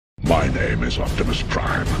My name is Optimus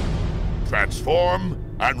Prime.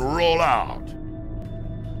 Transform and roll out.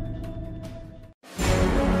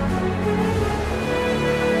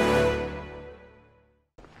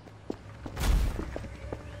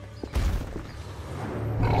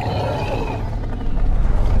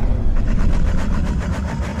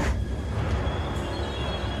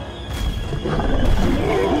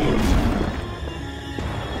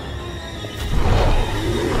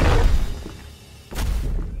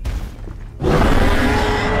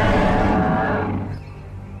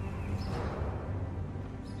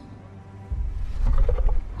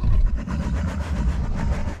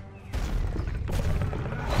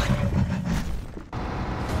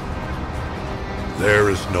 There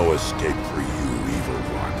is no escape for you, evil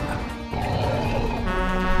one.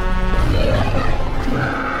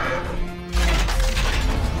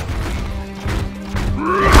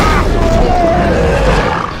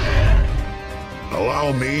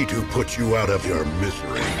 Allow me to put you out of your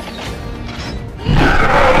misery.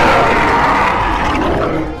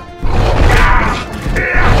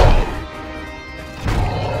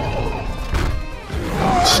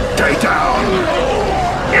 Stay down!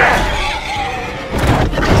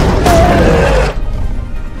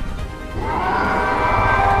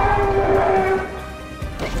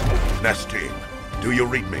 Nest team, do you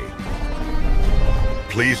read me?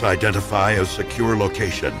 Please identify a secure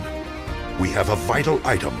location. We have a vital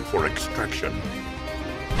item for extraction.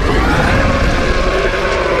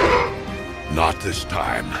 Not this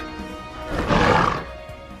time.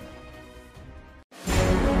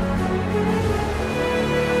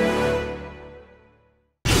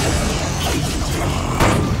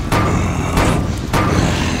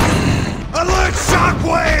 Alert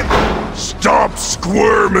Shockwave! Stop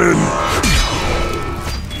squirming!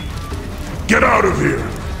 Get out of here!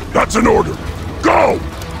 That's an order! Go!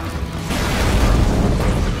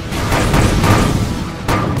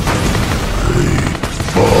 Hey,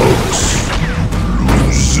 folks!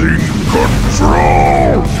 Losing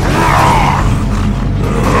control!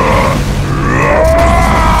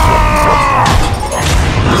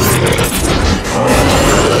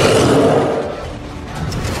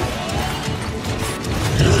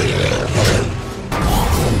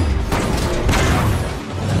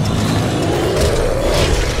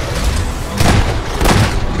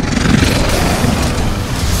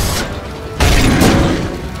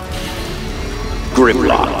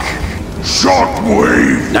 Grimlock.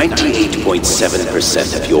 Shockwave!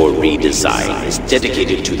 98.7% of your redesign is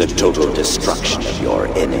dedicated to the total destruction of your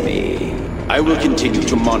enemy. I will continue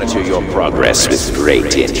to monitor your progress with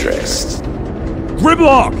great interest.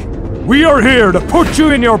 Grimlock! We are here to put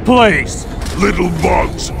you in your place! Little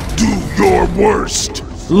bugs, do your worst!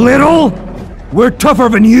 Little? We're tougher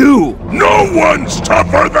than you! No one's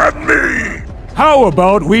tougher than me! How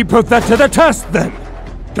about we put that to the test then?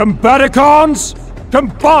 Combaticons,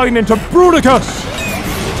 combine into Bruticus!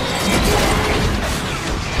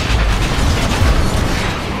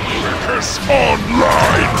 Bruticus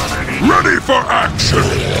online! Ready for action!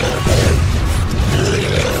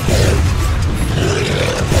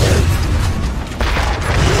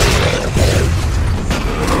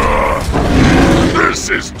 This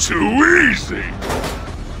is too easy!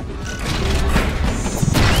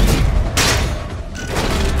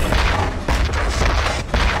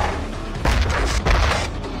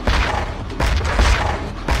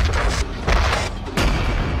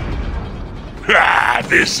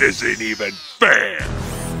 This isn't even fair!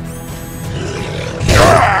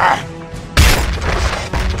 Ah!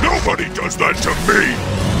 Nobody does that to me!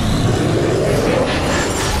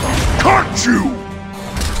 Caught you!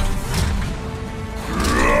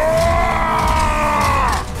 Ah!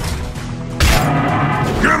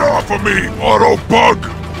 Get off of me, Autobug!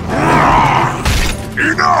 Ah!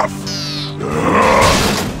 Enough!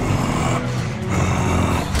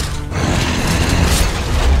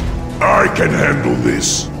 I can handle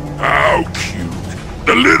this. How cute.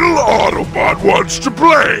 The little Autobot wants to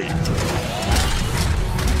play.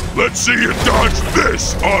 Let's see you dodge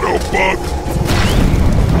this, Autobug.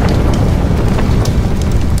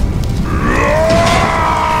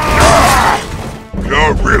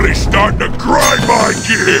 You're really starting to grind my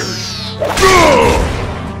gears.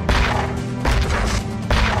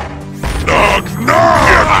 Knock,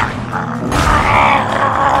 knock!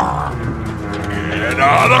 Get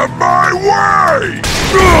out of my way!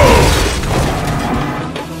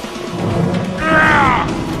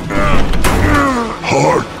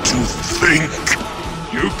 Hard to think.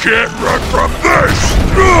 You can't run from this!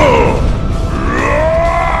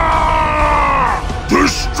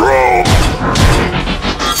 Destroy!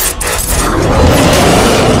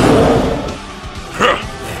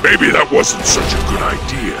 Maybe that wasn't such a good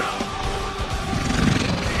idea.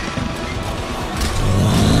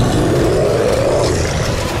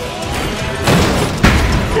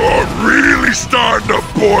 You're really starting to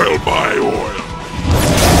boil my oil.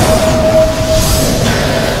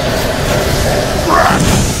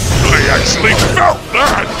 I actually felt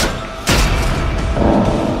that!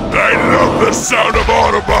 I love the sound of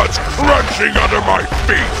Autobots crunching under my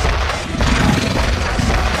feet!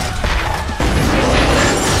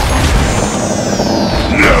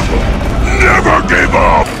 Never give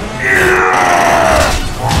up!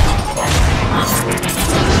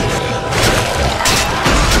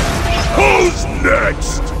 Who's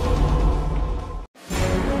next?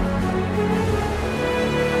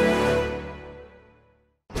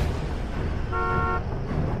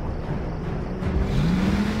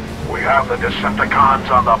 We have the Decepticons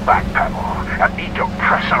on the back pedal and need to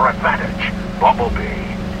press our advantage.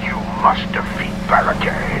 Bumblebee, you must defeat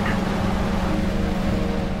Barricade.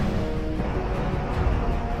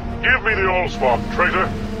 Give me the Allspark, traitor!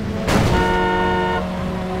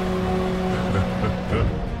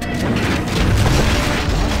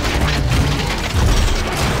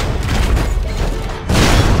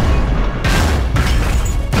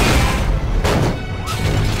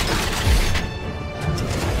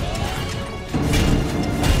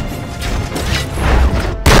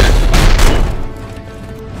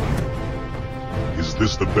 Is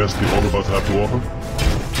this the best the Autobots have to offer?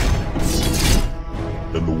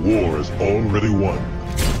 Then the war is already won.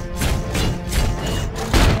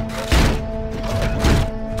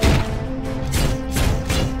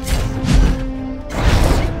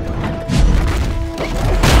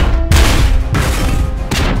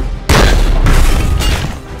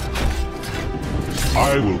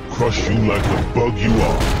 I will crush you like the bug you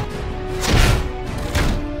are.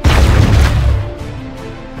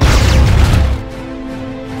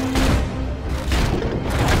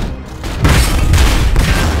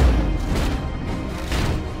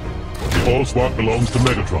 Allspark belongs to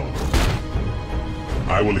Megatron.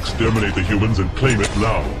 I will exterminate the humans and claim it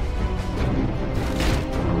now.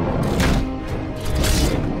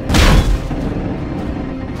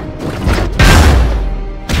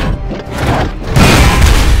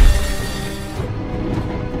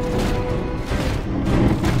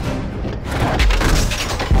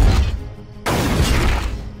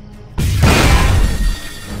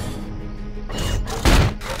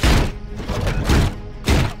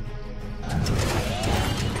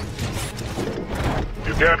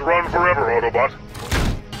 You can't run forever, Autobot.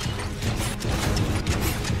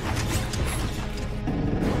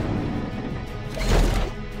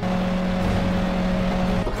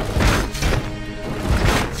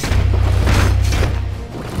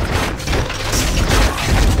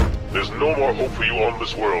 There's no more hope for you on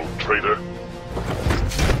this world, traitor.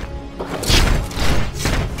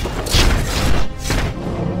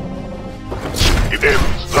 It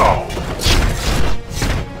ends now.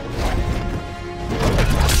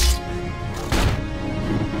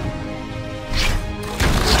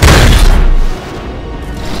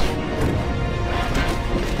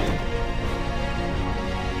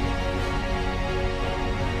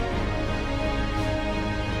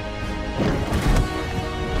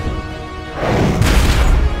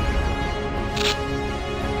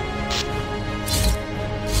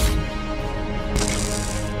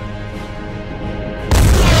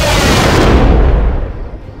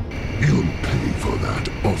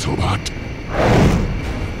 Autobot.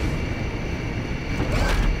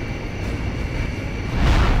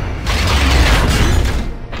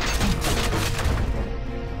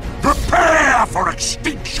 Prepare for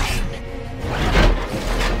extinction!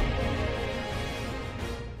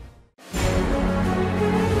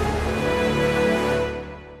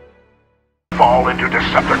 Fall into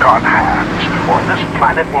Decepticon hands, or this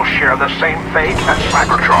planet will share the same fate as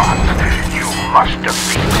Cybertron. You must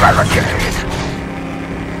defeat Barricade.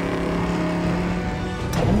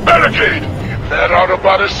 Barricade! If that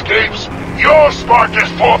Autobot escapes, your spark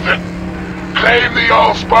is forfeit! Claim the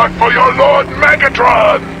Allspark for your Lord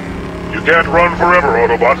Megatron! You can't run forever,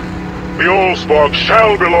 Autobot. The Allspark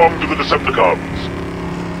shall belong to the Decepticons.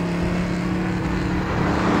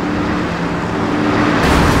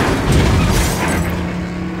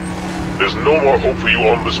 There's no more hope for you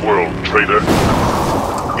on this world, traitor.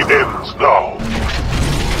 It ends now.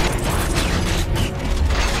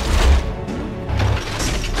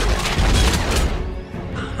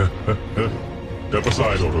 Step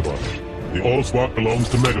aside, Autobot. The Allspark belongs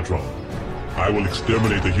to Megatron. I will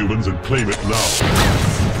exterminate the humans and claim it now.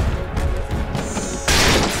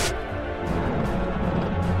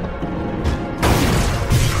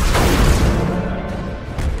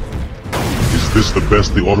 Is this the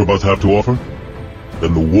best the Autobots have to offer?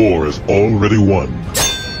 Then the war is already won.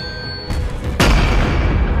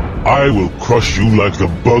 I will crush you like the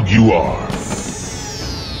bug you are.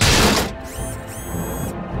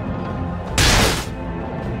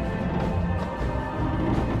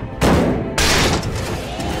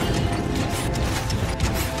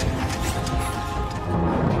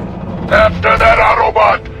 After that,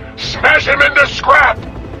 Autobot! Smash him into scrap!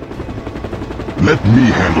 Let me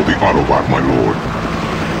handle the Autobot, my lord.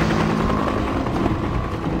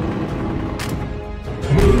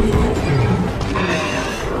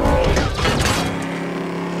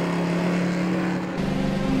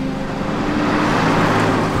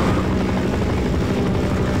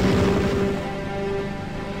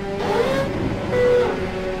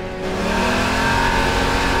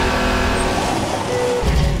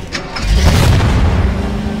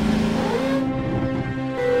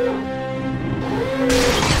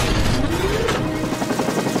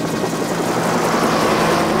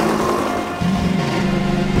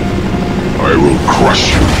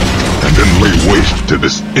 Crush you, and then lay waste to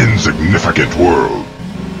this insignificant world.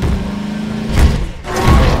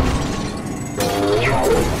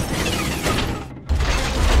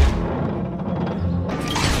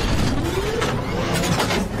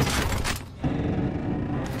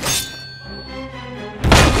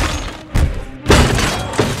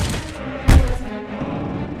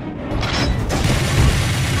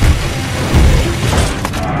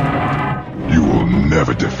 You will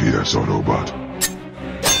never defeat us, Autobot.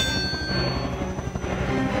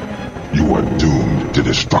 You are doomed to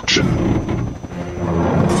destruction.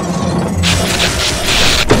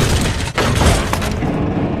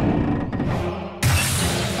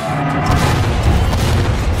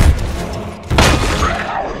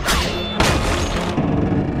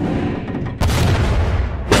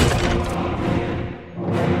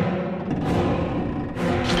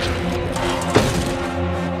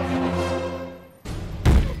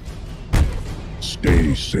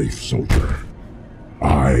 Stay safe, soldier.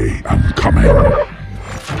 I am coming.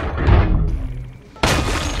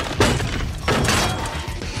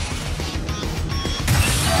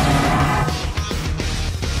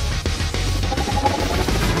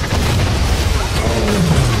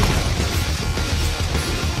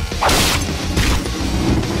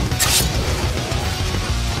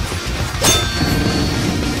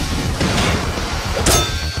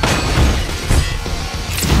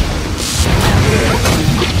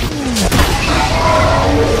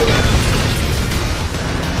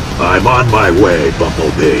 I'm on my way,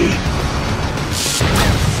 Bumblebee.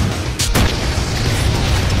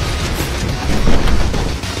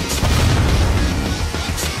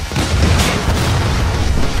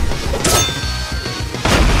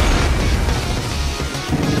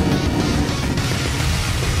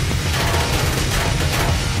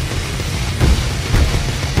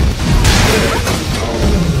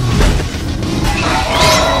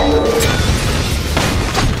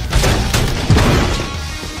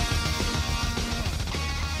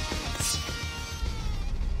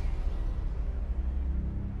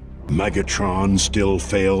 Megatron still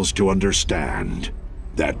fails to understand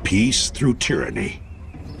that peace through tyranny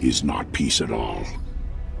is not peace at all.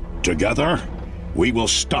 Together, we will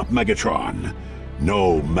stop Megatron,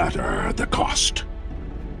 no matter the cost.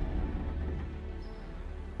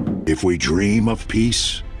 If we dream of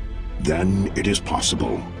peace, then it is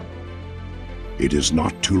possible. It is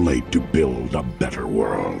not too late to build a better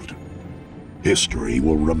world. History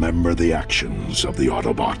will remember the actions of the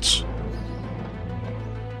Autobots.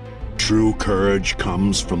 True courage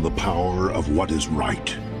comes from the power of what is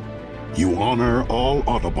right. You honor all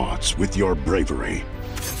Autobots with your bravery.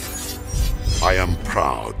 I am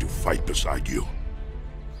proud to fight beside you.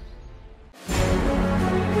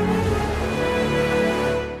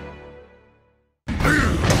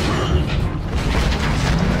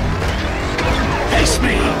 Face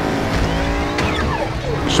me!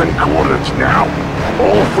 Send coordinates now.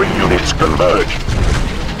 All 3 units converge.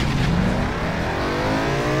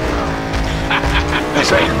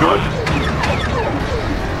 This ain't good.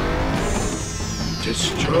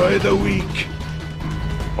 Destroy the weak.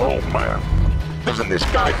 Oh man, doesn't this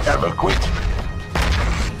guy ever quit?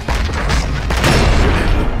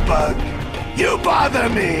 Bug, you bother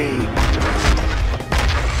me!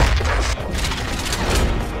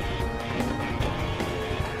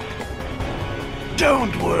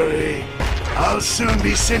 Don't worry. I'll soon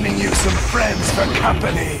be sending you some friends for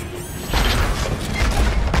company.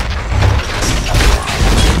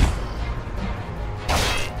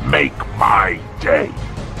 Make my day.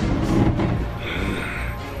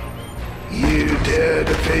 You you dare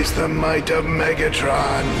to face the might of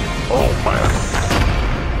Megatron? Oh, man.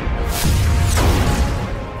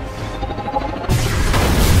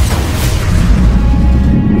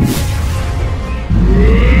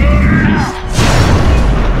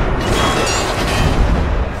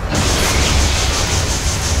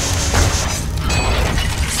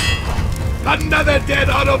 Another dead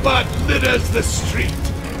Autobot litters the street.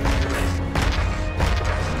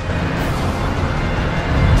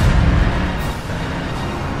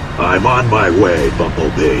 I'm on my way,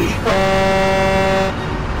 Bumblebee.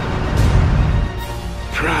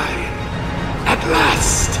 Prime, at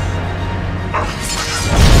last.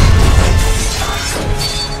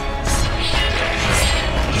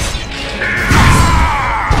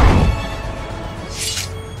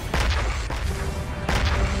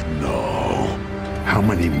 No. How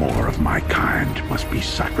many more of my kind must be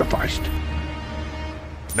sacrificed?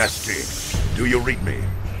 Nest team, do you read me?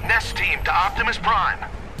 Nest team to Optimus Prime.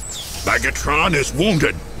 Megatron is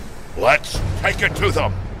wounded. Let's take it to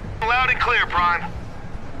them. Loud and clear, Prime.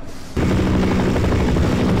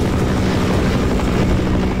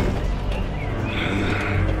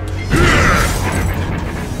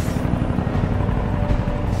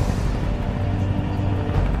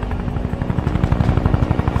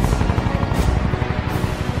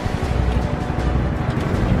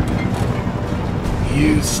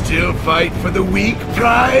 You still fight for the weak,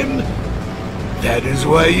 Prime? That is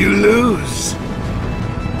why you lose.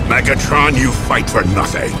 Megatron, you fight for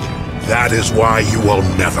nothing. That is why you will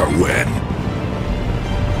never win.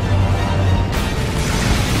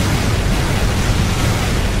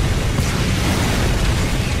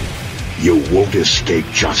 You won't escape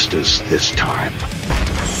justice this time.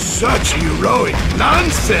 Such heroic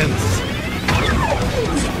nonsense!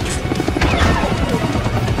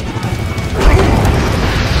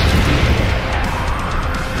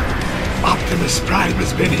 Optimus Prime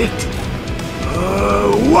has been hit.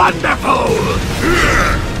 Wonderful!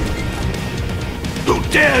 Who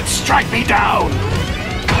dared strike me down?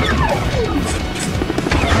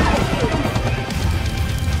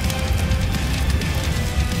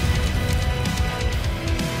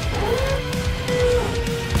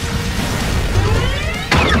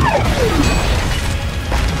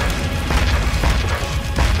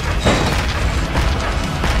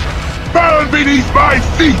 Burn beneath my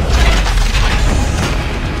feet!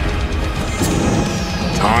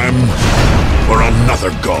 Time for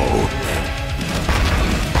another go.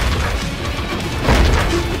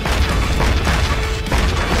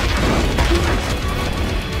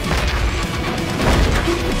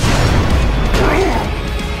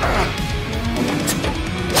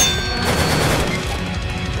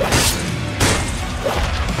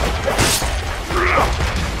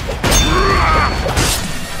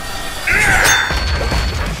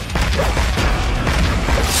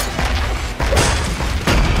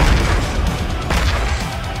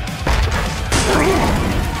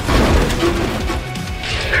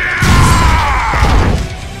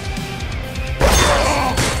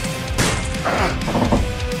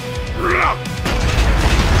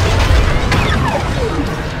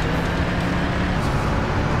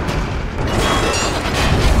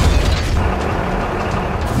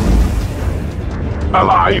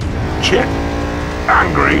 Alive? Shit.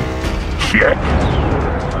 Angry? Shit.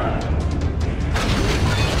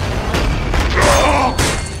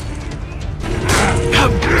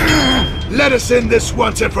 Come, let us end this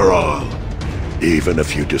once and for all. Even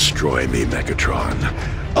if you destroy me, Megatron,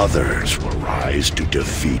 others will rise to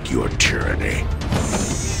defeat your tyranny.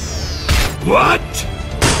 What?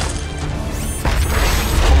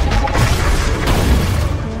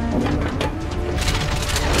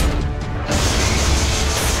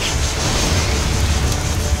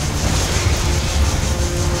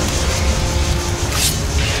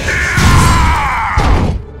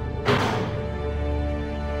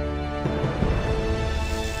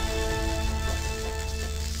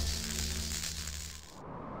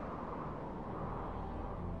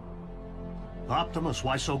 Optimus,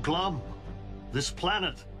 why so glum? This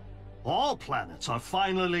planet, all planets, are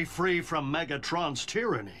finally free from Megatron's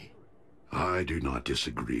tyranny. I do not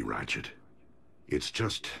disagree, Ratchet. It's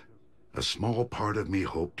just a small part of me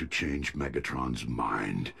hoped to change Megatron's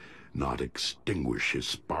mind, not extinguish his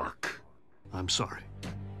spark. I'm sorry.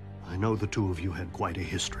 I know the two of you had quite a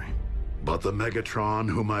history. But the Megatron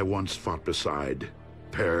whom I once fought beside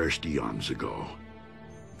perished eons ago.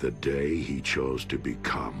 The day he chose to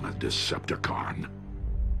become a Decepticon.